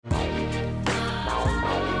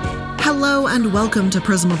Hello and welcome to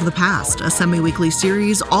Prism of the Past, a semi-weekly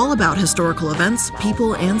series all about historical events,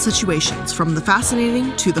 people, and situations, from the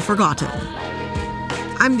fascinating to the forgotten.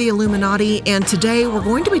 I'm the Illuminati, and today we're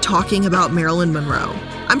going to be talking about Marilyn Monroe.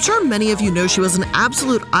 I'm sure many of you know she was an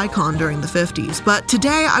absolute icon during the 50s, but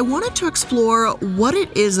today I wanted to explore what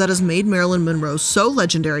it is that has made Marilyn Monroe so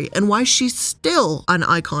legendary and why she's still an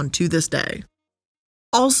icon to this day.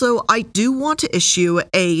 Also, I do want to issue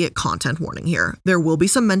a content warning here. There will be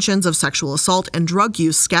some mentions of sexual assault and drug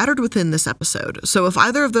use scattered within this episode, so if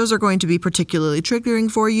either of those are going to be particularly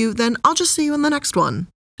triggering for you, then I'll just see you in the next one.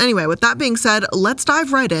 Anyway, with that being said, let's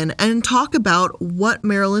dive right in and talk about what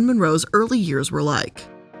Marilyn Monroe's early years were like.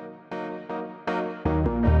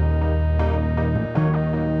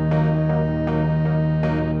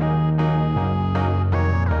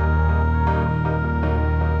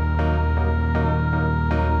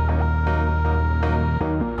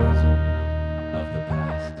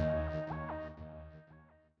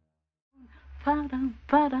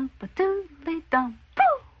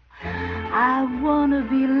 I wanna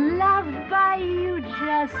be loved by you,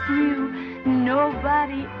 just you,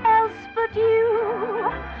 nobody else but you.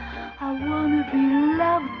 I wanna be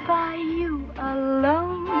loved by you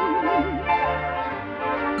alone.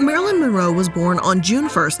 Marilyn Monroe was born on June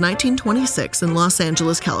 1st, 1926 in Los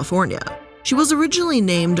Angeles, California. She was originally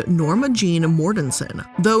named Norma Jean Mortensen,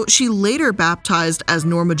 though she later baptized as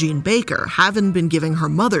Norma Jean Baker, having been given her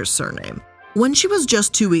mother's surname. When she was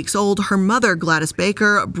just 2 weeks old, her mother, Gladys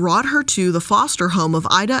Baker, brought her to the foster home of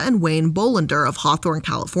Ida and Wayne Bolender of Hawthorne,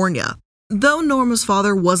 California. Though Norma's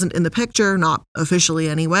father wasn't in the picture, not officially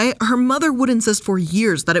anyway, her mother would insist for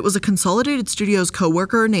years that it was a Consolidated Studios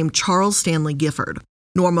co-worker named Charles Stanley Gifford.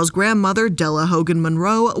 Norma's grandmother, Della Hogan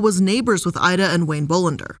Monroe, was neighbors with Ida and Wayne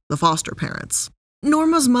Bolender, the foster parents.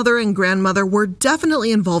 Norma's mother and grandmother were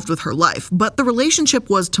definitely involved with her life, but the relationship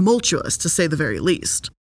was tumultuous, to say the very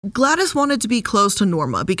least. Gladys wanted to be close to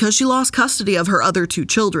Norma because she lost custody of her other two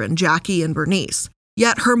children, Jackie and Bernice.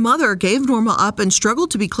 Yet her mother gave Norma up and struggled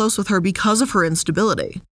to be close with her because of her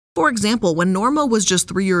instability. For example, when Norma was just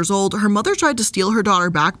 3 years old, her mother tried to steal her daughter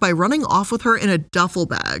back by running off with her in a duffel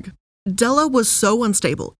bag. Della was so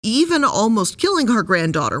unstable, even almost killing her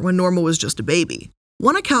granddaughter when Norma was just a baby.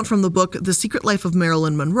 One account from the book The Secret Life of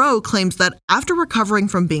Marilyn Monroe claims that after recovering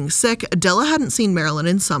from being sick, Della hadn't seen Marilyn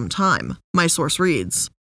in some time. My source reads,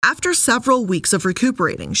 "After several weeks of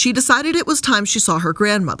recuperating, she decided it was time she saw her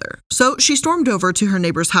grandmother. So she stormed over to her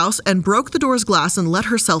neighbor's house and broke the door's glass and let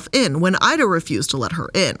herself in when Ida refused to let her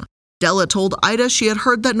in. Della told Ida she had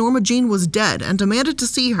heard that Norma Jean was dead and demanded to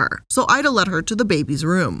see her, so Ida led her to the baby's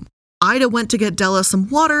room. Ida went to get Della some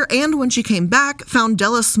water, and when she came back, found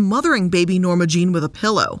Della smothering baby Norma Jean with a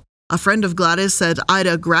pillow. A friend of Gladys said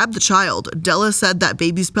Ida grabbed the child. Della said that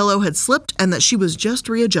baby's pillow had slipped and that she was just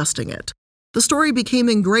readjusting it. The story became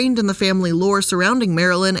ingrained in the family lore surrounding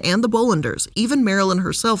Marilyn and the Bolenders, even Marilyn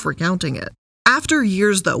herself recounting it. After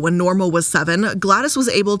years, though, when Norma was 7, Gladys was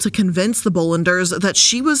able to convince the Bolenders that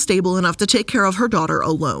she was stable enough to take care of her daughter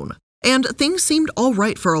alone. And things seemed all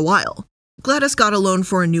right for a while. Gladys got a loan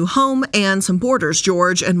for a new home and some boarders,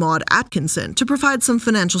 George and Maud Atkinson, to provide some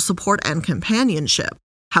financial support and companionship.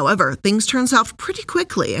 However, things turned south pretty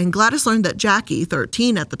quickly, and Gladys learned that Jackie,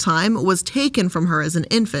 13 at the time, was taken from her as an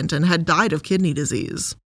infant and had died of kidney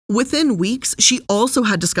disease. Within weeks, she also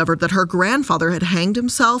had discovered that her grandfather had hanged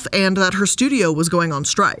himself and that her studio was going on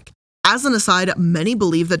strike. As an aside, many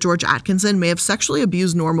believe that George Atkinson may have sexually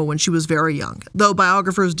abused Norma when she was very young, though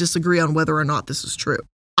biographers disagree on whether or not this is true.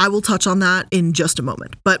 I will touch on that in just a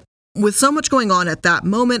moment, but with so much going on at that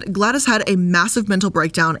moment, Gladys had a massive mental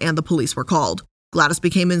breakdown and the police were called. Gladys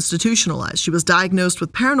became institutionalized. She was diagnosed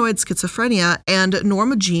with paranoid schizophrenia, and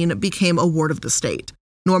Norma Jean became a ward of the state.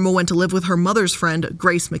 Norma went to live with her mother's friend,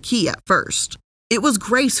 Grace McKee, at first. It was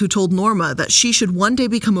Grace who told Norma that she should one day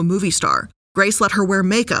become a movie star. Grace let her wear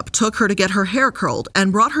makeup, took her to get her hair curled,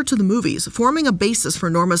 and brought her to the movies, forming a basis for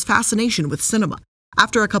Norma's fascination with cinema.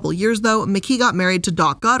 After a couple years, though, McKee got married to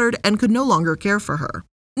Doc Goddard and could no longer care for her.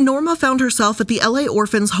 Norma found herself at the LA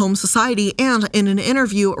Orphans Home Society and, in an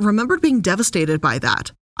interview, remembered being devastated by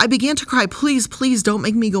that. "I began to cry, please don't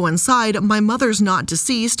make me go inside. My mother's not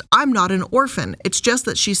deceased. I'm not an orphan. It's just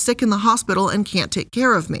that she's sick in the hospital and can't take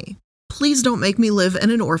care of me. Please don't make me live in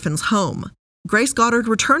an orphan's home." Grace Goddard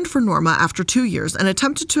returned for Norma after 2 years and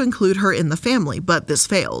attempted to include her in the family, but this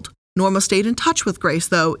failed. Norma stayed in touch with Grace,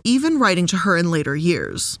 though, even writing to her in later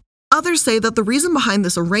years. Others say that the reason behind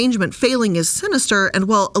this arrangement failing is sinister and,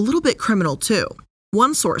 well, a little bit criminal too.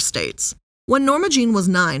 One source states, When Norma Jean was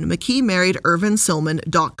 9, McKee married Irvin Silman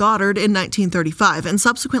Doc Goddard in 1935 and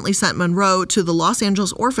subsequently sent Monroe to the Los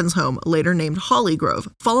Angeles Orphans Home, later named Holly Grove,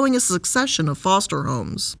 following a succession of foster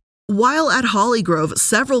homes. While at Holly Grove,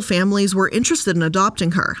 several families were interested in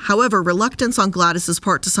adopting her. However, reluctance on Gladys's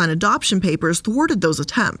part to sign adoption papers thwarted those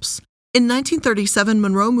attempts. In 1937,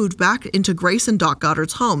 Monroe moved back into Grace and Doc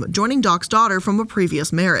Goddard's home, joining Doc's daughter from a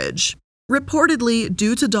previous marriage. Reportedly,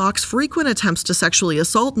 due to Doc's frequent attempts to sexually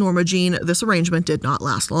assault Norma Jean, this arrangement did not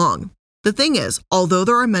last long. The thing is, although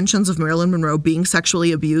there are mentions of Marilyn Monroe being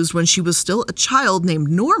sexually abused when she was still a child named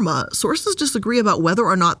Norma, sources disagree about whether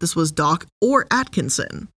or not this was Doc or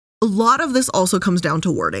Atkinson. A lot of this also comes down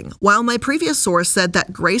to wording. While my previous source said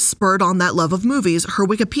that Grace spurred on that love of movies, her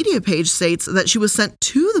Wikipedia page states that she was sent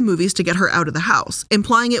to the movies to get her out of the house,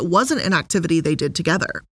 implying it wasn't an activity they did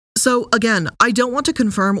together. So again, I don't want to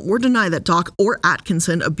confirm or deny that Doc or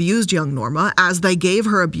Atkinson abused young Norma, as they gave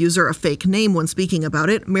her abuser a fake name when speaking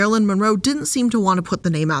about it. Marilyn Monroe didn't seem to want to put the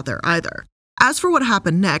name out there either. As for what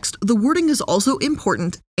happened next, the wording is also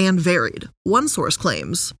important and varied, one source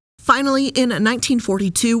claims. Finally, in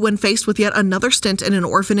 1942, when faced with yet another stint in an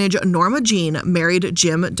orphanage, Norma Jean married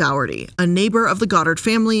Jim Dougherty, a neighbor of the Goddard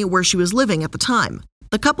family where she was living at the time.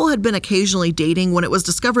 The couple had been occasionally dating when it was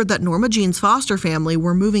discovered that Norma Jean's foster family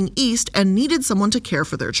were moving east and needed someone to care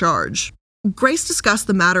for their charge. Grace discussed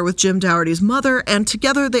the matter with Jim Dougherty's mother, and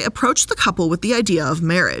together they approached the couple with the idea of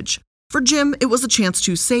marriage. For Jim, it was a chance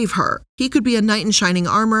to save her. He could be a knight in shining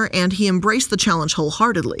armor, and he embraced the challenge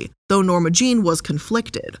wholeheartedly, though Norma Jean was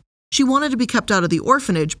conflicted. She wanted to be kept out of the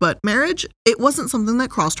orphanage, but marriage? It wasn't something that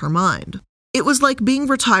crossed her mind. It was like being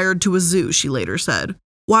retired to a zoo, she later said.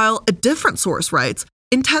 While a different source writes,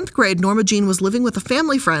 in 10th grade, Norma Jean was living with a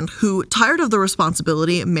family friend who, tired of the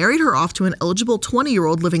responsibility, married her off to an eligible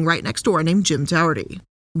 20-year-old living right next door named Jim Dougherty.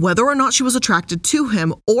 Whether or not she was attracted to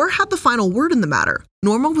him or had the final word in the matter,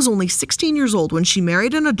 Norma was only 16 years old when she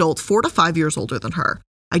married an adult 4 to 5 years older than her.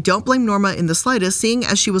 I don't blame Norma in the slightest, seeing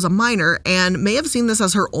as she was a minor and may have seen this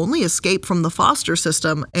as her only escape from the foster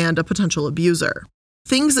system and a potential abuser.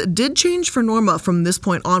 Things did change for Norma from this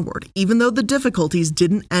point onward, even though the difficulties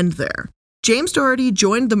didn't end there. James Dougherty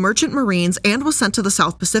joined the Merchant Marines and was sent to the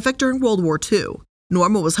South Pacific during World War II.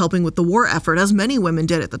 Norma was helping with the war effort, as many women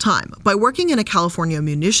did at the time, by working in a California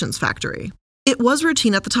munitions factory. It was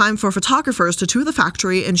routine at the time for photographers to tour the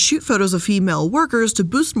factory and shoot photos of female workers to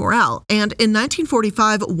boost morale, and in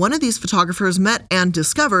 1945, one of these photographers met and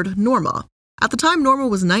discovered Norma. At the time, Norma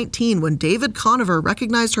was 19 when David Conover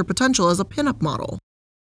recognized her potential as a pinup model.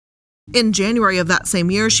 In January of that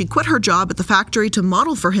same year, she quit her job at the factory to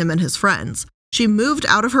model for him and his friends. She moved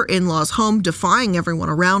out of her in-laws' home, defying everyone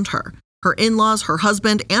around her. Her in-laws, her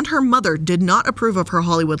husband, and her mother did not approve of her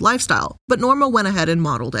Hollywood lifestyle, but Norma went ahead and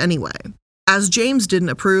modeled anyway. As James didn't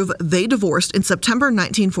approve, they divorced in September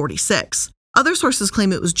 1946. Other sources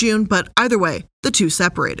claim it was June, but either way, the two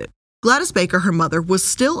separated. Gladys Baker, her mother, was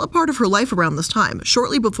still a part of her life around this time,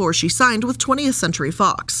 shortly before she signed with 20th Century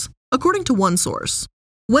Fox. According to one source,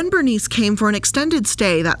 when Bernice came for an extended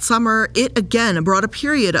stay that summer, it again brought a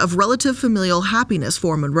period of relative familial happiness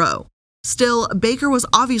for Monroe. Still, Baker was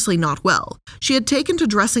obviously not well. She had taken to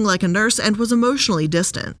dressing like a nurse and was emotionally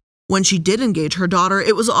distant. When she did engage her daughter,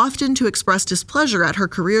 it was often to express displeasure at her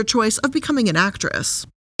career choice of becoming an actress.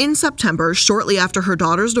 In September, shortly after her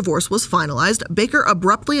daughter's divorce was finalized, Baker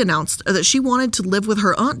abruptly announced that she wanted to live with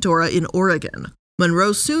her Aunt Dora in Oregon.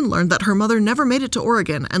 Monroe soon learned that her mother never made it to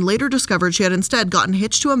Oregon and later discovered she had instead gotten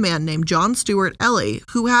hitched to a man named John Stewart Ellie,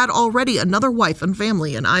 who had already another wife and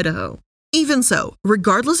family in Idaho. Even so,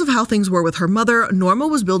 regardless of how things were with her mother, Norma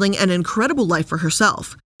was building an incredible life for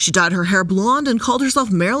herself. She dyed her hair blonde and called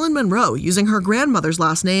herself Marilyn Monroe, using her grandmother's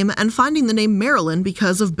last name and finding the name Marilyn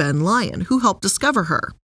because of Ben Lyon, who helped discover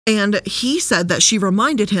her. And he said that she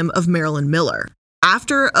reminded him of Marilyn Miller.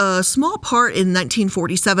 After a small part in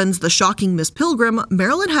 1947's The Shocking Miss Pilgrim,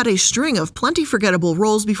 Marilyn had a string of plenty forgettable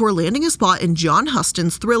roles before landing a spot in John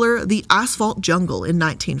Huston's thriller The Asphalt Jungle in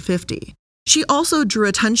 1950. She also drew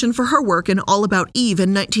attention for her work in All About Eve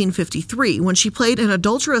in 1953 when she played an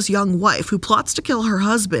adulterous young wife who plots to kill her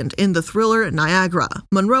husband in the thriller Niagara.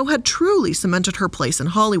 Monroe had truly cemented her place in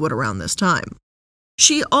Hollywood around this time.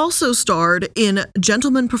 She also starred in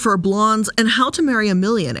Gentlemen Prefer Blondes and How to Marry a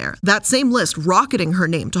Millionaire, that same list rocketing her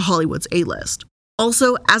name to Hollywood's A-list.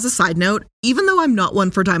 Also, as a side note, even though I'm not one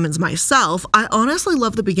for diamonds myself, I honestly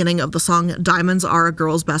love the beginning of the song Diamonds Are a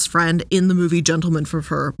Girl's Best Friend in the movie Gentlemen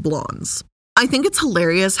Prefer Blondes. I think it's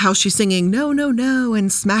hilarious how she's singing "No, no, no"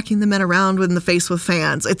 and smacking the men around in the face with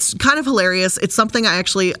fans. It's kind of hilarious. It's something I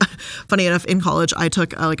actually, funny enough, in college, I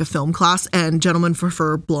took a film class, and Gentlemen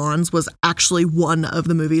Prefer Blondes was actually one of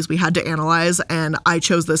the movies we had to analyze, and I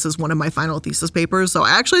chose this as one of my final thesis papers. So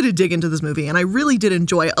I actually had to dig into this movie, and I really did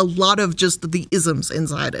enjoy a lot of just the isms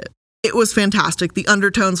inside it. It was fantastic. The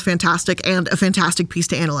undertone's fantastic, and a fantastic piece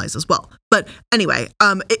to analyze as well. But anyway,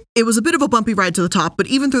 it was a bit of a bumpy ride to the top, but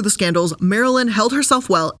even through the scandals, Marilyn held herself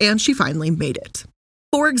well, and she finally made it.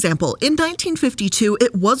 For example, in 1952,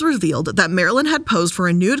 it was revealed that Marilyn had posed for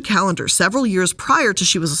a nude calendar several years prior to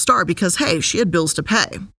she was a star because, hey, she had bills to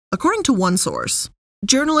pay. According to one source,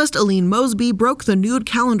 journalist Aline Mosby broke the nude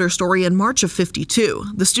calendar story in March of '52.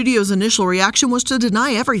 The studio's initial reaction was to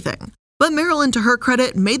deny everything. But Marilyn, to her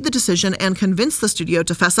credit, made the decision and convinced the studio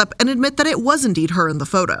to fess up and admit that it was indeed her in the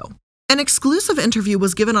photo. An exclusive interview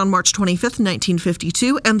was given on March 25,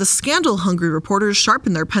 1952, and the scandal-hungry reporters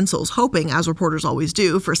sharpened their pencils, hoping, as reporters always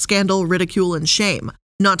do, for scandal, ridicule, and shame,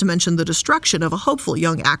 not to mention the destruction of a hopeful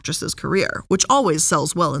young actress's career, which always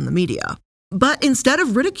sells well in the media. But instead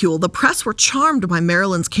of ridicule, the press were charmed by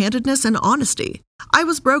Marilyn's candidness and honesty. "I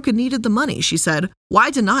was broke and needed the money," she said. "Why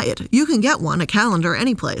deny it? You can get one, a calendar,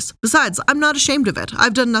 anyplace. Besides, I'm not ashamed of it.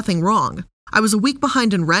 I've done nothing wrong. I was a week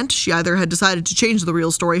behind in rent." She either had decided to change the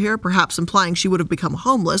real story here, perhaps implying she would have become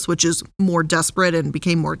homeless, which is more desperate, and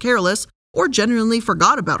became more careless, or genuinely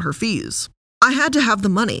forgot about her fees. "I had to have the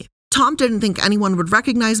money. Tom didn't think anyone would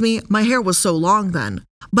recognize me. My hair was so long then.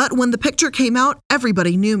 But when the picture came out,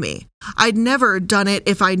 everybody knew me. I'd never done it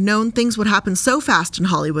if I'd known things would happen so fast in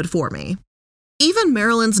Hollywood for me." Even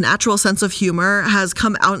Marilyn's natural sense of humor has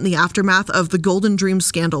come out in the aftermath of the Golden Dream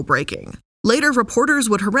scandal breaking. Later, reporters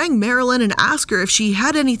would harangue Marilyn and ask her if she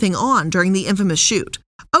had anything on during the infamous shoot.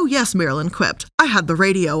 "Oh yes," Marilyn quipped, "I had the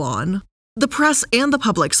radio on." The press and the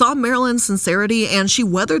public saw Marilyn's sincerity, and she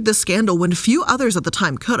weathered this scandal when few others at the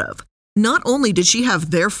time could have. Not only did she have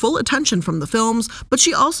their full attention from the films, but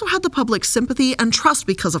she also had the public's sympathy and trust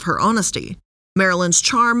because of her honesty. Marilyn's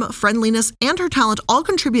charm, friendliness, and her talent all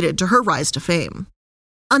contributed to her rise to fame.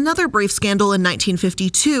 Another brief scandal in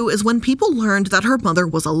 1952 is when people learned that her mother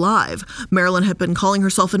was alive. Marilyn had been calling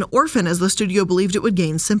herself an orphan as the studio believed it would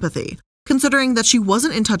gain sympathy. Considering that she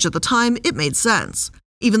wasn't in touch at the time, it made sense.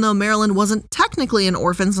 Even though Marilyn wasn't technically an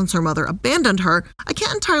orphan since her mother abandoned her, I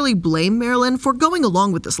can't entirely blame Marilyn for going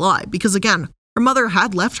along with this lie because, again, her mother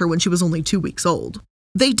had left her when she was only 2 weeks old.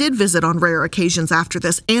 They did visit on rare occasions after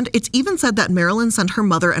this, and it's even said that Marilyn sent her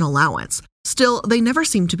mother an allowance. Still, they never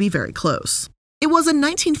seemed to be very close. It was in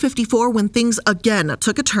 1954 when things again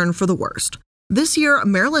took a turn for the worst. This year,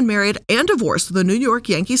 Marilyn married and divorced the New York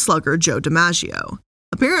Yankee slugger Joe DiMaggio.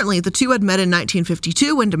 Apparently, the two had met in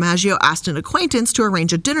 1952 when DiMaggio asked an acquaintance to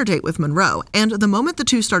arrange a dinner date with Monroe, and the moment the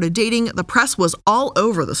two started dating, the press was all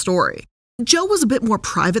over the story. Joe was a bit more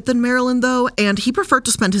private than Marilyn, though, and he preferred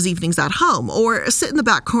to spend his evenings at home or sit in the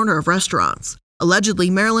back corner of restaurants. Allegedly,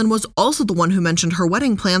 Marilyn was also the one who mentioned her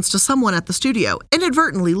wedding plans to someone at the studio,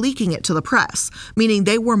 inadvertently leaking it to the press, meaning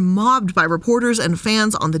they were mobbed by reporters and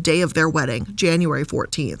fans on the day of their wedding, January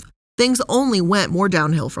 14th. Things only went more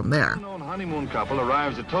downhill from there. A well-known honeymoon couple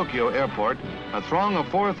arrives at Tokyo airport. A throng of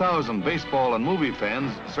 4,000 baseball and movie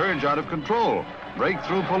fans surge out of control, break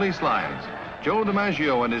through police lines. Joe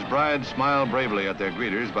DiMaggio and his bride smile bravely at their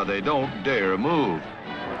greeters, but they don't dare move.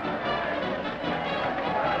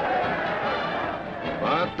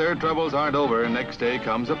 But their troubles aren't over. Next day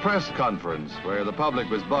comes a press conference where the public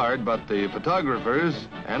was barred, but the photographers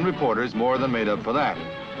and reporters more than made up for that.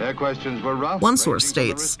 Their questions were rough. One source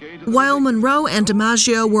states, while Monroe and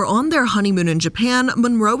DiMaggio were on their honeymoon in Japan,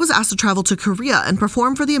 Monroe was asked to travel to Korea and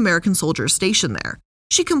perform for the American soldiers stationed there.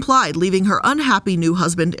 She complied, leaving her unhappy new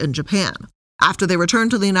husband in Japan. After they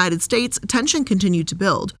returned to the United States, tension continued to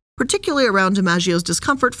build, particularly around DiMaggio's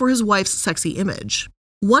discomfort for his wife's sexy image.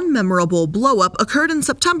 One memorable blow-up occurred in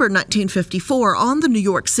September 1954 on the New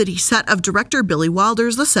York City set of director Billy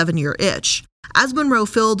Wilder's The 7-Year Itch. As Monroe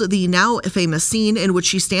filled the now famous scene in which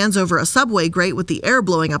she stands over a subway grate with the air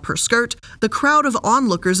blowing up her skirt, the crowd of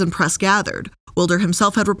onlookers and press gathered. Wilder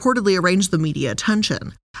himself had reportedly arranged the media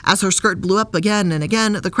attention. As her skirt blew up again and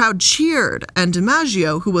again, the crowd cheered, and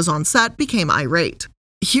DiMaggio, who was on set, became irate.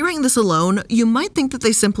 Hearing this alone, you might think that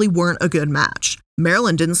they simply weren't a good match.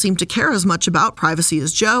 Marilyn didn't seem to care as much about privacy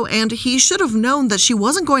as Joe, and he should have known that she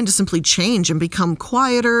wasn't going to simply change and become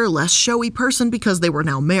quieter, less showy person because they were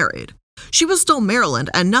now married. She was still Marilyn,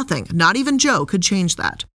 and nothing, not even Joe, could change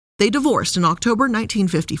that. They divorced in October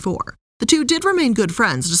 1954. The two did remain good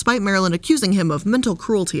friends, despite Marilyn accusing him of mental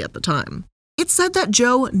cruelty at the time. It's said that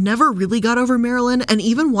Joe never really got over Marilyn and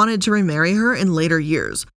even wanted to remarry her in later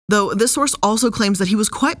years, though this source also claims that he was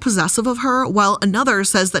quite possessive of her, while another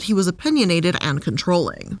says that he was opinionated and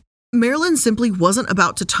controlling. Marilyn simply wasn't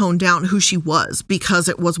about to tone down who she was because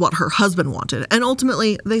it was what her husband wanted, and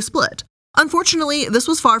ultimately they split. Unfortunately, this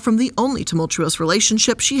was far from the only tumultuous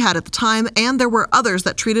relationship she had at the time, and there were others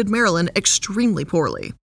that treated Marilyn extremely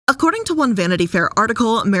poorly. According to one Vanity Fair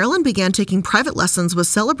article, Marilyn began taking private lessons with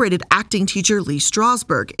celebrated acting teacher Lee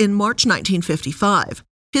Strasberg in March 1955.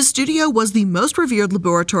 His studio was the most revered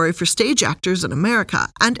laboratory for stage actors in America,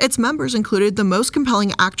 and its members included the most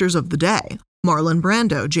compelling actors of the day: Marlon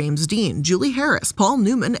Brando, James Dean, Julie Harris, Paul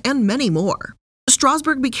Newman, and many more.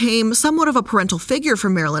 Strasberg became somewhat of a parental figure for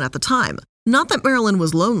Marilyn at the time. Not that Marilyn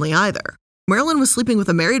was lonely either. Marilyn was sleeping with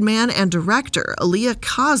a married man and director, Elia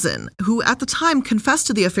Kazan, who at the time confessed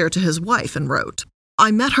to the affair to his wife and wrote,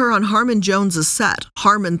 "I met her on Harmon Jones's set.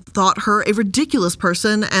 Harmon thought her a ridiculous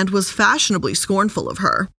person and was fashionably scornful of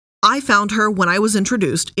her. I found her, when I was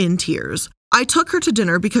introduced, in tears. I took her to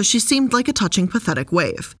dinner because she seemed like a touching, pathetic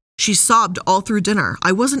waif. She sobbed all through dinner.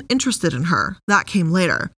 I wasn't interested in her. That came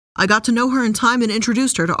later. I got to know her in time and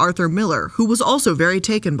introduced her to Arthur Miller, who was also very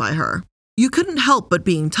taken by her. You couldn't help but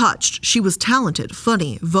being touched. She was talented,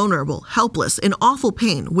 funny, vulnerable, helpless, in awful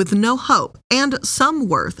pain, with no hope, and some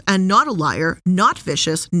worth, and not a liar, not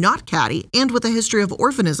vicious, not catty, and with a history of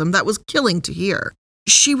orphanism that was killing to hear.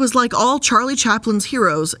 She was like all Charlie Chaplin's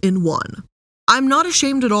heroes in one. I'm not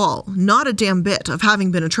ashamed at all, not a damn bit, of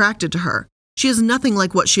having been attracted to her. She is nothing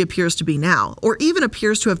like what she appears to be now, or even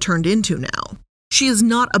appears to have turned into now. She is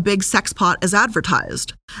not a big sex pot as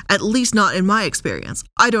advertised, at least not in my experience.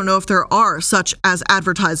 I don't know if there are such as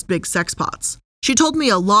advertised big sex pots. She told me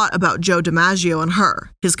a lot about Joe DiMaggio and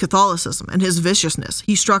her, his Catholicism and his viciousness.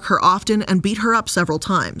 He struck her often and beat her up several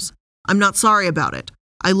times. I'm not sorry about it.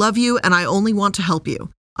 I love you and I only want to help you.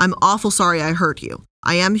 I'm awful sorry I hurt you.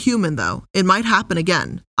 I am human though. It might happen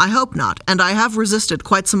again. I hope not, and I have resisted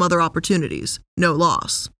quite some other opportunities. No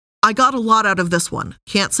loss. I got a lot out of this one.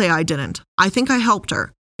 Can't say I didn't. I think I helped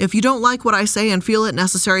her. If you don't like what I say and feel it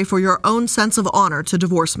necessary for your own sense of honor to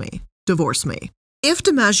divorce me, divorce me." If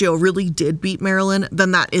DiMaggio really did beat Marilyn,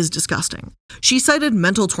 then that is disgusting. She cited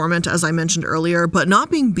mental torment, as I mentioned earlier, but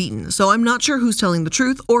not being beaten, so I'm not sure who's telling the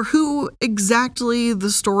truth or who exactly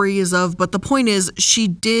the story is of, but the point is, she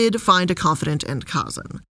did find a confidant in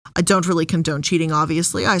Kazan. I don't really condone cheating,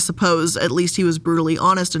 obviously. I suppose at least he was brutally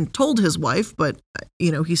honest and told his wife, but,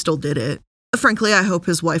 he still did it. Frankly, I hope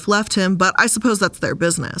his wife left him, but I suppose that's their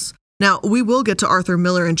business. Now, we will get to Arthur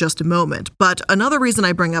Miller in just a moment, but another reason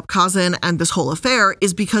I bring up Kazan and this whole affair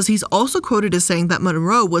is because he's also quoted as saying that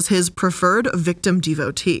Monroe was his preferred victim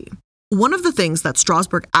devotee. One of the things that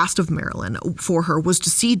Strasberg asked of Marilyn for her was to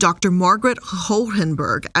see Dr. Margaret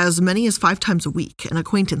Hohenberg as many as 5 times a week, an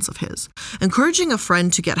acquaintance of his. Encouraging a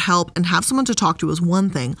friend to get help and have someone to talk to is one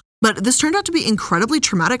thing, but this turned out to be incredibly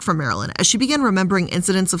traumatic for Marilyn as she began remembering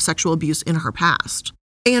incidents of sexual abuse in her past.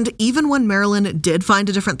 And even when Marilyn did find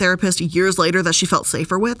a different therapist years later that she felt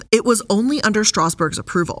safer with, it was only under Strasberg's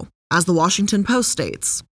approval, as the Washington Post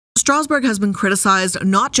states. Strasberg has been criticized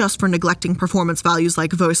not just for neglecting performance values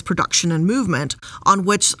like voice production and movement, on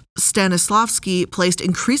which Stanislavski placed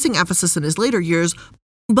increasing emphasis in his later years,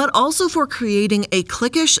 but also for creating a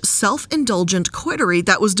cliquish, self-indulgent coterie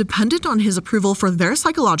that was dependent on his approval for their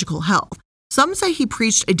psychological health. Some say he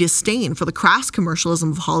preached a disdain for the crass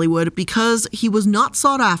commercialism of Hollywood because he was not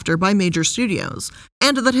sought after by major studios,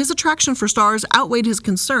 and that his attraction for stars outweighed his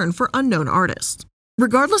concern for unknown artists.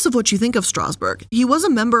 Regardless of what you think of Strasberg, he was a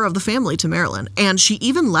member of the family to Marilyn, and she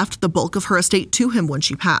even left the bulk of her estate to him when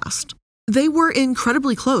she passed. They were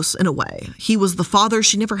incredibly close in a way. He was the father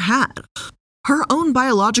she never had. Her own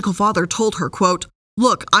biological father told her, quote,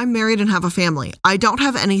 "Look, I'm married and have a family. I don't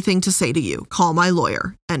have anything to say to you. Call my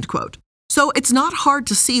lawyer," end quote. So it's not hard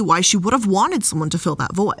to see why she would have wanted someone to fill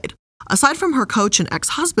that void. Aside from her coach and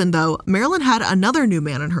ex-husband, though, Marilyn had another new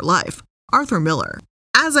man in her life, Arthur Miller.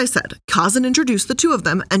 As I said, Kazan introduced the two of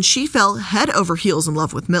them, and she fell head over heels in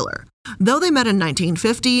love with Miller. Though they met in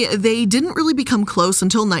 1950, they didn't really become close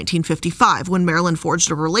until 1955, when Marilyn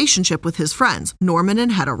forged a relationship with his friends, Norman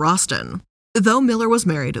and Hedda Roston. Though Miller was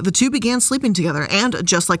married, the two began sleeping together, and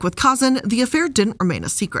just like with Kazan, the affair didn't remain a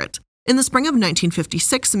secret. In the spring of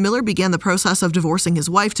 1956, Miller began the process of divorcing his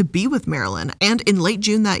wife to be with Marilyn, and in late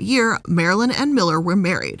June that year, Marilyn and Miller were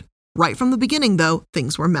married. Right from the beginning, though,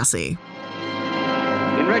 things were messy.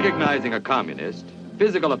 In recognizing a communist,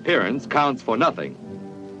 physical appearance counts for nothing.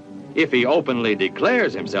 If he openly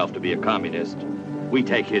declares himself to be a communist, we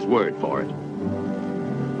take his word for it.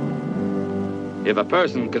 If a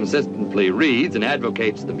person consistently reads and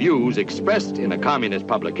advocates the views expressed in a communist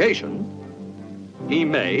publication, he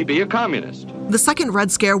may be a communist. The Second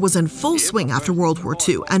Red Scare was in full swing after World War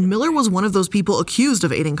II, and Miller was one of those people accused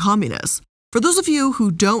of aiding communists. For those of you who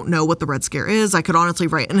don't know what the Red Scare is, I could honestly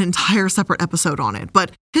write an entire separate episode on it,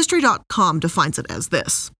 but History.com defines it as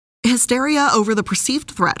this: hysteria over the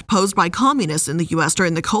perceived threat posed by communists in the U.S.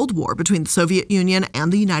 during the Cold War between the Soviet Union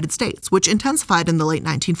and the United States, which intensified in the late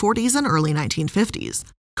 1940s and early 1950s.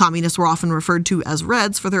 Communists were often referred to as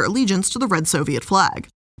Reds for their allegiance to the Red Soviet flag.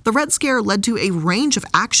 The Red Scare led to a range of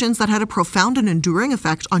actions that had a profound and enduring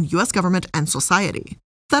effect on U.S. government and society.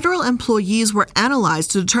 Federal employees were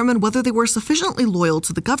analyzed to determine whether they were sufficiently loyal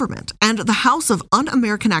to the government, and the House of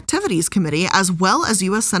Un-American Activities Committee, as well as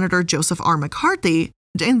U.S. Senator Joseph R. McCarthy,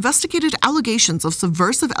 investigated allegations of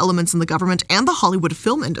subversive elements in the government and the Hollywood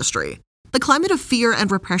film industry. The climate of fear and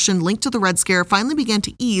repression linked to the Red Scare finally began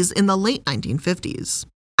to ease in the late 1950s.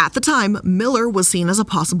 At the time, Miller was seen as a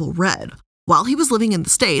possible Red. While he was living in the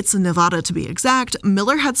States, Nevada to be exact,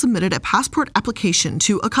 Miller had submitted a passport application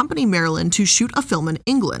to accompany Marilyn to shoot a film in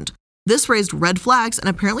England. This raised red flags and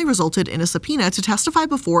apparently resulted in a subpoena to testify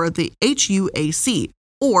before the HUAC,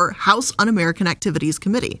 or House Un-American Activities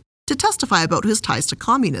Committee, to testify about his ties to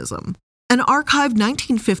communism. An archived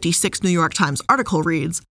 1956 New York Times article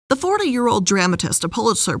reads, "The 40-year-old dramatist, a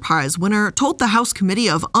Pulitzer Prize winner, told the House Committee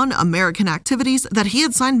of Un-American Activities that he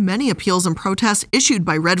had signed many appeals and protests issued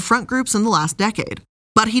by Red Front groups in the last decade,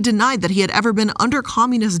 but he denied that he had ever been under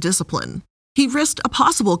communist discipline. He risked a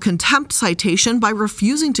possible contempt citation by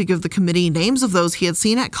refusing to give the committee names of those he had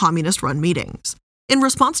seen at communist-run meetings." In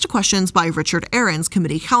response to questions by Richard Aarons,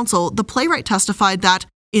 committee counsel, the playwright testified that,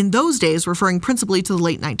 "In those days, referring principally to the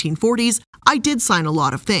late 1940s, I did sign a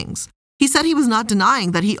lot of things." He said he was not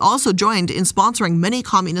denying that he also joined in sponsoring many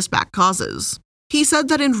communist-backed causes. He said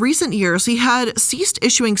that in recent years he had ceased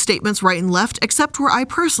issuing statements right and left except where I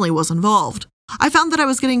personally was involved. "I found that I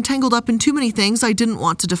was getting tangled up in too many things I didn't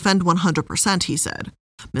want to defend 100%, he said.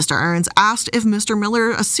 Mr. Aarons asked if Mr.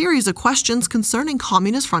 Miller a series of questions concerning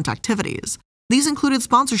Communist Front activities. These included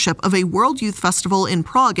sponsorship of a World Youth Festival in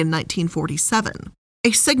Prague in 1947,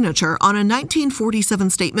 a signature on a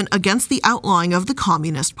 1947 statement against the outlawing of the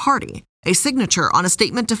Communist Party, a signature on a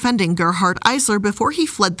statement defending Gerhard Eisler before he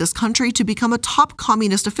fled this country to become a top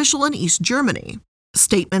communist official in East Germany,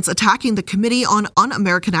 statements attacking the Committee on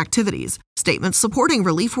Un-American Activities, statements supporting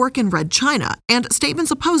relief work in Red China, and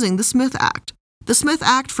statements opposing the Smith Act. The Smith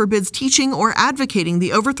Act forbids teaching or advocating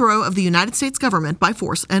the overthrow of the United States government by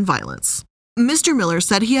force and violence. Mr. Miller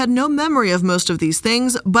said he had no memory of most of these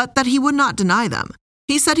things, but that he would not deny them.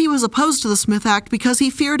 He said he was opposed to the Smith Act because he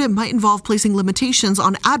feared it might involve placing limitations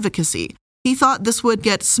on advocacy. He thought this would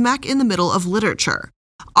get smack in the middle of literature.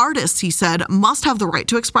 Artists, he said, must have the right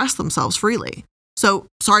to express themselves freely. So,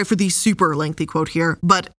 sorry for the super lengthy quote here,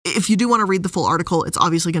 but if you do want to read the full article, it's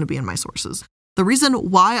obviously going to be in my sources. The reason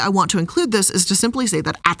why I want to include this is to simply say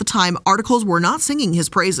that at the time, articles were not singing his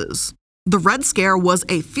praises. The Red Scare was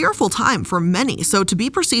a fearful time for many, so to be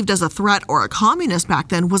perceived as a threat or a communist back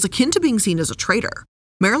then was akin to being seen as a traitor.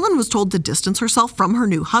 Marilyn was told to distance herself from her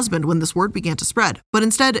new husband when this word began to spread, but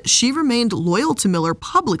instead, she remained loyal to Miller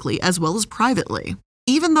publicly as well as privately.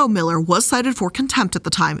 Even though Miller was cited for contempt at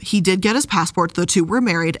the time, he did get his passport, the two were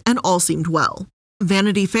married, and all seemed well.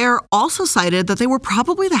 Vanity Fair also cited that they were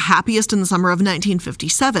probably the happiest in the summer of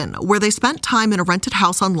 1957, where they spent time in a rented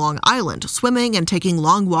house on Long Island, swimming and taking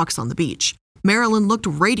long walks on the beach. Marilyn looked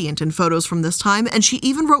radiant in photos from this time, and she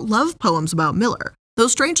even wrote love poems about Miller, though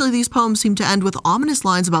strangely these poems seemed to end with ominous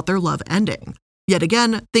lines about their love ending. Yet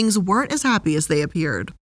again, things weren't as happy as they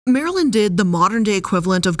appeared. Marilyn did the modern-day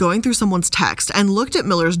equivalent of going through someone's text and looked at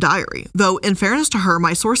Miller's diary, though in fairness to her,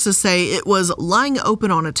 my sources say it was lying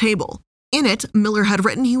open on a table. In it, Miller had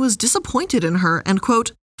written he was disappointed in her and,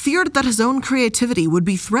 quote, feared that his own creativity would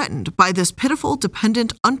be threatened by this pitiful,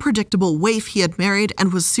 dependent, unpredictable waif he had married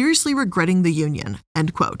and was seriously regretting the union,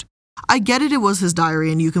 end quote. I get it was his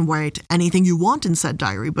diary and you can write anything you want in said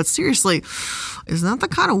diary, but seriously, isn't that the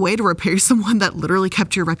kind of way to repay someone that literally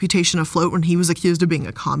kept your reputation afloat when he was accused of being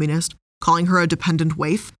a communist, calling her a dependent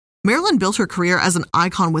waif? Marilyn built her career as an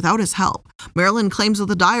icon without his help. Marilyn claims that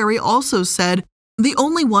the diary also said, "The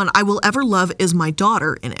only one I will ever love is my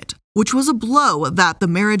daughter" in it, which was a blow that the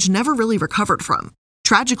marriage never really recovered from.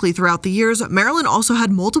 Tragically, throughout the years, Marilyn also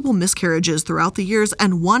had multiple miscarriages throughout the years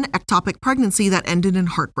and one ectopic pregnancy that ended in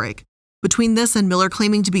heartbreak. Between this and Miller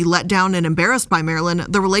claiming to be let down and embarrassed by Marilyn,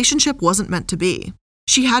 the relationship wasn't meant to be.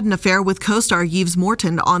 She had an affair with co-star Yves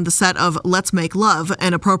Montand on the set of Let's Make Love,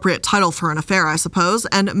 an appropriate title for an affair, I suppose,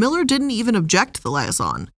 and Miller didn't even object to the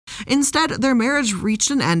liaison. Instead, their marriage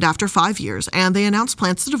reached an end after 5 years, and they announced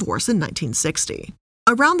plans to divorce in 1960.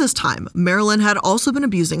 Around this time, Marilyn had also been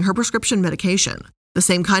abusing her prescription medication, the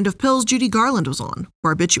same kind of pills Judy Garland was on,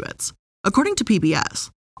 barbiturates. According to PBS,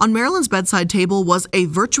 on Marilyn's bedside table was a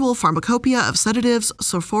virtual pharmacopoeia of sedatives,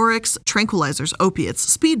 soporifics, tranquilizers, opiates,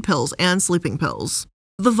 speed pills, and sleeping pills.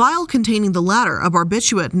 The vial containing the latter, a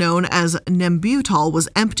barbiturate known as Nembutal, was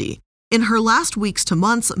empty. In her last weeks to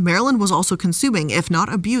months, Marilyn was also consuming, if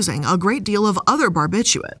not abusing, a great deal of other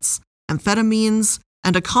barbiturates, amphetamines,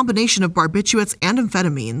 and a combination of barbiturates and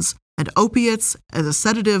amphetamines, and opiates, and the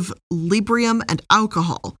sedative Librium, and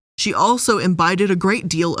alcohol. She also imbibed a great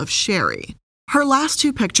deal of sherry. Her last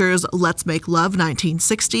two pictures, Let's Make Love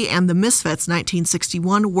 1960 and The Misfits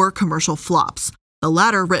 1961, were commercial flops. The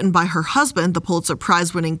latter, written by her husband, the Pulitzer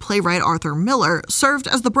Prize-winning playwright Arthur Miller, served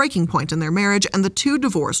as the breaking point in their marriage, and the two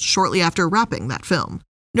divorced shortly after wrapping that film.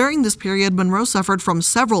 During this period, Monroe suffered from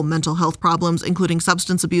several mental health problems, including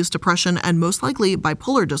substance abuse, depression, and most likely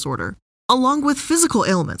bipolar disorder, along with physical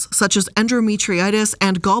ailments such as endometritis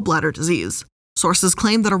and gallbladder disease. Sources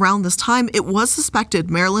claim that around this time, it was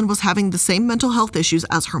suspected Marilyn was having the same mental health issues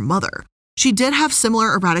as her mother. She did have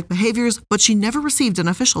similar erratic behaviors, but she never received an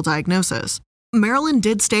official diagnosis. Marilyn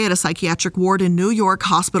did stay at a psychiatric ward in New York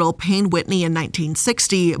Hospital Payne Whitney in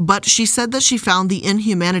 1960, but she said that she found the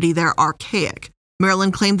inhumanity there archaic.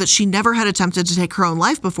 Marilyn claimed that she never had attempted to take her own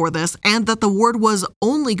life before this, and that the ward was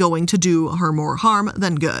only going to do her more harm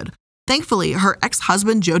than good. Thankfully, her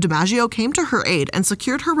ex-husband Joe DiMaggio came to her aid and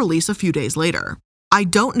secured her release a few days later. I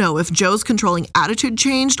don't know if Joe's controlling attitude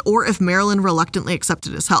changed or if Marilyn reluctantly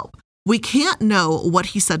accepted his help. We can't know what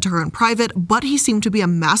he said to her in private, but he seemed to be a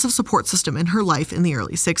massive support system in her life in the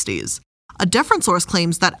early 60s. A different source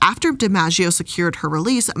claims that after DiMaggio secured her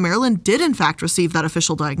release, Marilyn did in fact receive that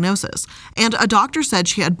official diagnosis, and a doctor said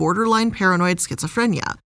she had borderline paranoid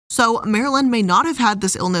schizophrenia. So Marilyn may not have had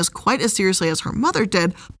this illness quite as seriously as her mother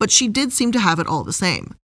did, but she did seem to have it all the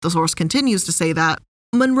same. The source continues to say that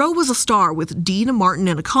Monroe was a star with Dean Martin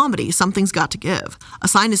in a comedy, Something's Got to Give. A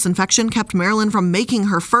sinus infection kept Marilyn from making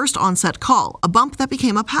her first on-set call, a bump that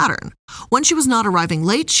became a pattern. When she was not arriving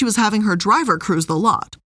late, she was having her driver cruise the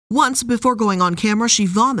lot. Once, before going on camera, she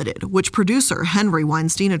vomited, which producer Henry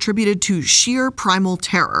Weinstein attributed to sheer primal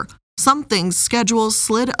terror. Something's schedule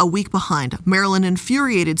slid a week behind. Marilyn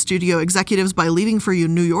infuriated studio executives by leaving for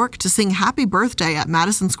New York to sing Happy Birthday at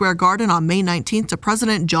Madison Square Garden on May 19th to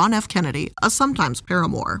President John F. Kennedy, a sometimes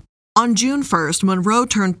paramour. On June 1st, Monroe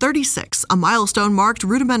turned 36, a milestone marked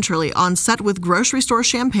rudimentarily on set with grocery store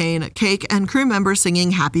champagne, cake, and crew members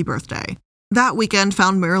singing Happy Birthday. That weekend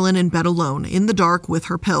found Marilyn in bed alone, in the dark with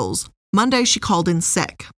her pills. Monday, she called in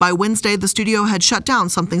sick. By Wednesday, the studio had shut down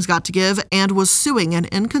Something's Got to Give and was suing an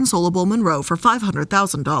inconsolable Monroe for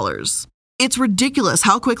 $500,000. It's ridiculous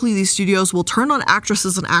how quickly these studios will turn on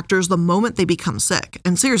actresses and actors the moment they become sick.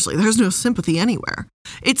 And seriously, there's no sympathy anywhere.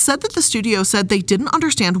 It's said that the studio said they didn't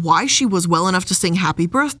understand why she was well enough to sing Happy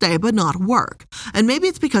Birthday but not work. And maybe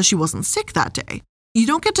it's because she wasn't sick that day. You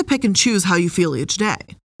don't get to pick and choose how you feel each day.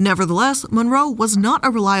 Nevertheless, Monroe was not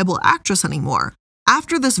a reliable actress anymore.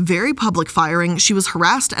 After this very public firing, she was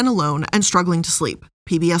harassed and alone and struggling to sleep.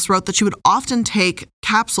 PBS wrote that she would often take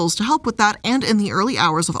capsules to help with that, and in the early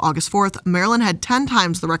hours of August 4th, Marilyn had 10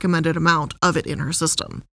 times the recommended amount of it in her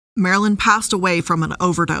system. Marilyn passed away from an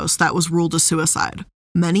overdose that was ruled a suicide.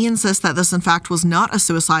 Many insist that this in fact was not a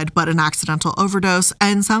suicide but an accidental overdose,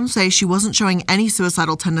 and some say she wasn't showing any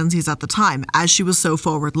suicidal tendencies at the time, as she was so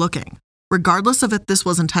forward-looking. Regardless of if this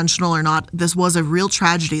was intentional or not, this was a real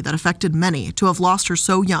tragedy that affected many to have lost her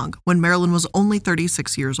so young when Marilyn was only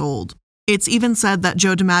 36 years old. It's even said that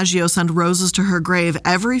Joe DiMaggio sent roses to her grave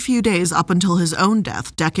every few days up until his own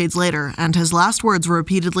death decades later, and his last words were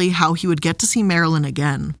repeatedly how he would get to see Marilyn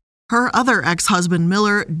again. Her other ex-husband,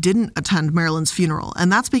 Miller, didn't attend Marilyn's funeral, and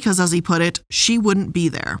that's because, as he put it, she wouldn't be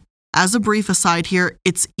there. As a brief aside here,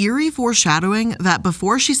 it's eerie foreshadowing that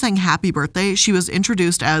before she sang Happy Birthday, she was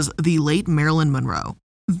introduced as the late Marilyn Monroe.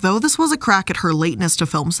 Though this was a crack at her lateness to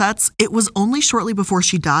film sets, it was only shortly before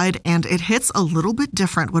she died, and it hits a little bit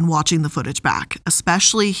different when watching the footage back,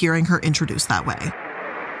 especially hearing her introduced that way.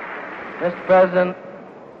 Mr. President,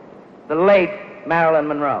 the late Marilyn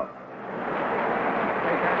Monroe.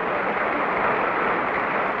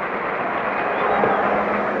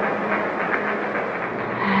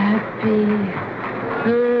 Happy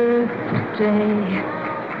birthday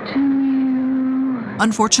to you.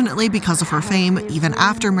 Unfortunately, because of her fame, even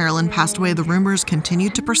after Marilyn passed away, the rumors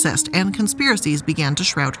continued to persist and conspiracies began to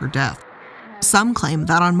shroud her death. Some claim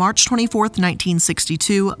that on March 24,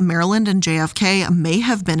 1962, Marilyn and JFK may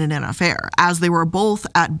have been in an affair, as they were both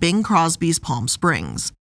at Bing Crosby's Palm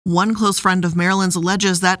Springs. One close friend of Marilyn's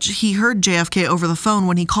alleges that he heard JFK over the phone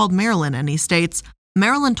when he called Marilyn, and he states,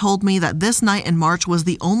 "Marilyn told me that this night in March was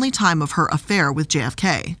the only time of her affair with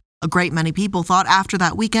JFK. A great many people thought after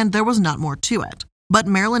that weekend there was not more to it. But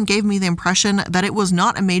Marilyn gave me the impression that it was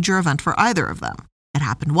not a major event for either of them. It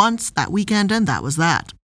happened once, that weekend, and that was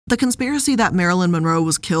that." The conspiracy that Marilyn Monroe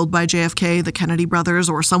was killed by JFK, the Kennedy brothers,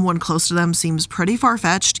 or someone close to them seems pretty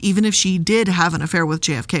far-fetched, even if she did have an affair with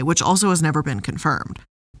JFK, which also has never been confirmed.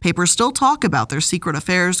 Papers still talk about their secret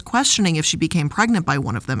affairs, questioning if she became pregnant by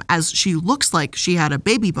one of them, as she looks like she had a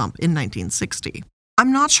baby bump in 1960.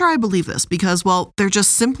 I'm not sure I believe this because, well, there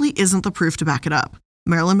just simply isn't the proof to back it up.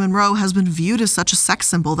 Marilyn Monroe has been viewed as such a sex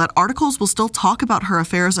symbol that articles will still talk about her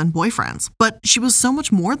affairs and boyfriends, but she was so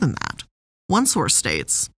much more than that. One source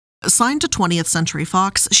states, "Signed to 20th Century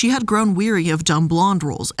Fox, she had grown weary of dumb blonde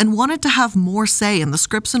roles and wanted to have more say in the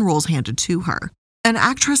scripts and roles handed to her. An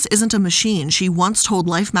actress isn't a machine," she once told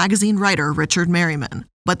Life magazine writer Richard Merriman,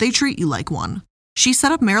 "but they treat you like one." She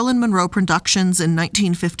set up Marilyn Monroe Productions in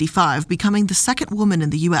 1955, becoming the second woman in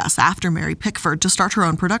the U.S. after Mary Pickford to start her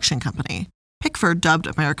own production company. Pickford, dubbed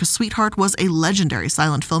America's Sweetheart, was a legendary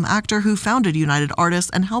silent film actor who founded United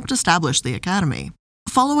Artists and helped establish the Academy.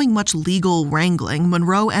 Following much legal wrangling,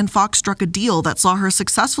 Monroe and Fox struck a deal that saw her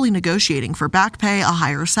successfully negotiating for back pay, a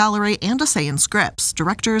higher salary, and a say in scripts,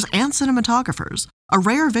 directors, and cinematographers, a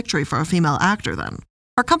rare victory for a female actor then.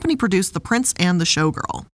 Her company produced The Prince and The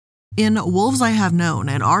Showgirl. In Wolves I Have Known,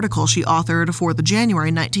 an article she authored for the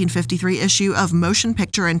January 1953 issue of Motion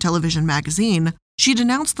Picture and Television magazine, she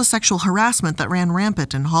denounced the sexual harassment that ran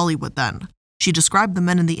rampant in Hollywood then. She described the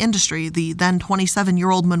men in the industry. The then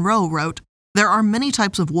 27-year-old Monroe wrote, "There are many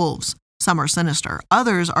types of wolves. Some are sinister,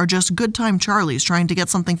 others are just good-time Charlies trying to get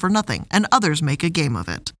something for nothing, and others make a game of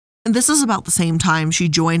it." And this is about the same time she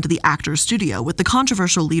joined the Actors Studio with the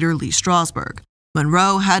controversial leader Lee Strasberg.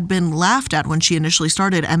 Monroe had been laughed at when she initially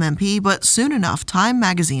started MMP, but soon enough, Time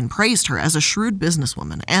magazine praised her as a shrewd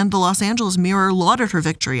businesswoman, and the Los Angeles Mirror lauded her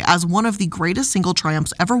victory as one of the greatest single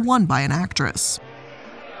triumphs ever won by an actress.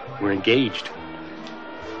 We're engaged.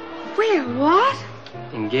 We're what?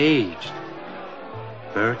 Engaged.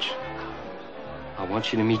 Birch, I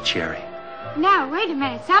want you to meet Cherry. Now, wait a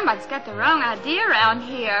minute. Somebody's got the wrong idea around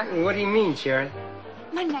here. What do you mean, Cherry?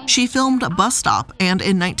 She filmed Bus Stop, and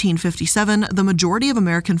in 1957, the majority of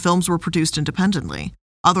American films were produced independently.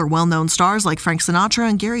 Other well-known stars like Frank Sinatra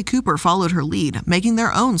and Gary Cooper followed her lead, making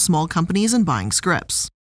their own small companies and buying scripts.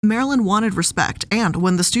 Marilyn wanted respect, and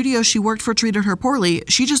when the studio she worked for treated her poorly,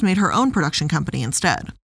 she just made her own production company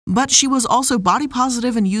instead. But she was also body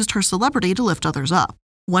positive and used her celebrity to lift others up.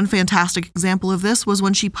 One fantastic example of this was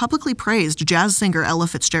when she publicly praised jazz singer Ella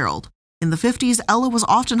Fitzgerald. In the 50s, Ella was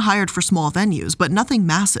often hired for small venues, but nothing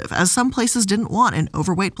massive, as some places didn't want an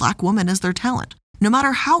overweight black woman as their talent, no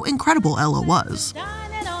matter how incredible Ella was.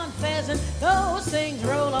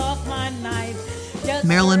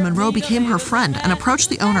 Marilyn Monroe became her friend and approached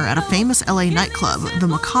the owner at a famous LA nightclub, the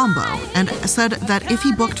Macombo, and said that if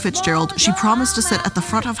he booked Fitzgerald, she promised to sit at the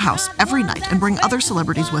front of house every night and bring other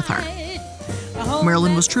celebrities with her.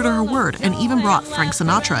 Marilyn was true to her word and even brought Frank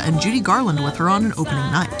Sinatra and Judy Garland with her on an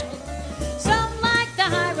opening night.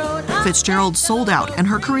 Fitzgerald sold out, and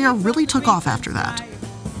her career really took off after that.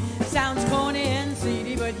 Sounds corny and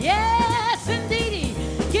seedy, but yes, indeedy,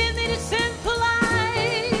 give me the simple life.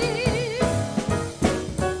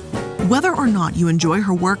 Whether or not you enjoy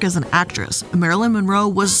her work as an actress, Marilyn Monroe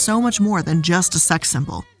was so much more than just a sex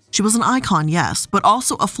symbol. She was an icon, yes, but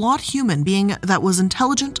also a flawed human being that was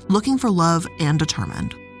intelligent, looking for love, and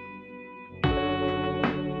determined.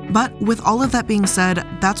 But with all of that being said,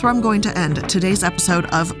 that's where I'm going to end today's episode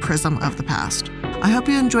of Prism of the Past. I hope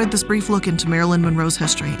you enjoyed this brief look into Marilyn Monroe's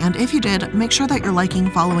history, and if you did, make sure that you're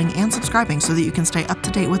liking, following, and subscribing so that you can stay up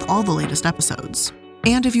to date with all the latest episodes.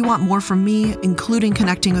 And if you want more from me, including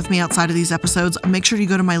connecting with me outside of these episodes, make sure you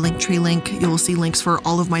go to my Linktree link. You will see links for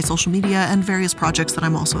all of my social media and various projects that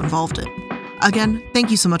I'm also involved in. Again,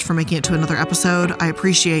 thank you so much for making it to another episode. I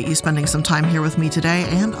appreciate you spending some time here with me today,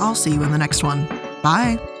 and I'll see you in the next one.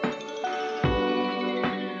 Bye!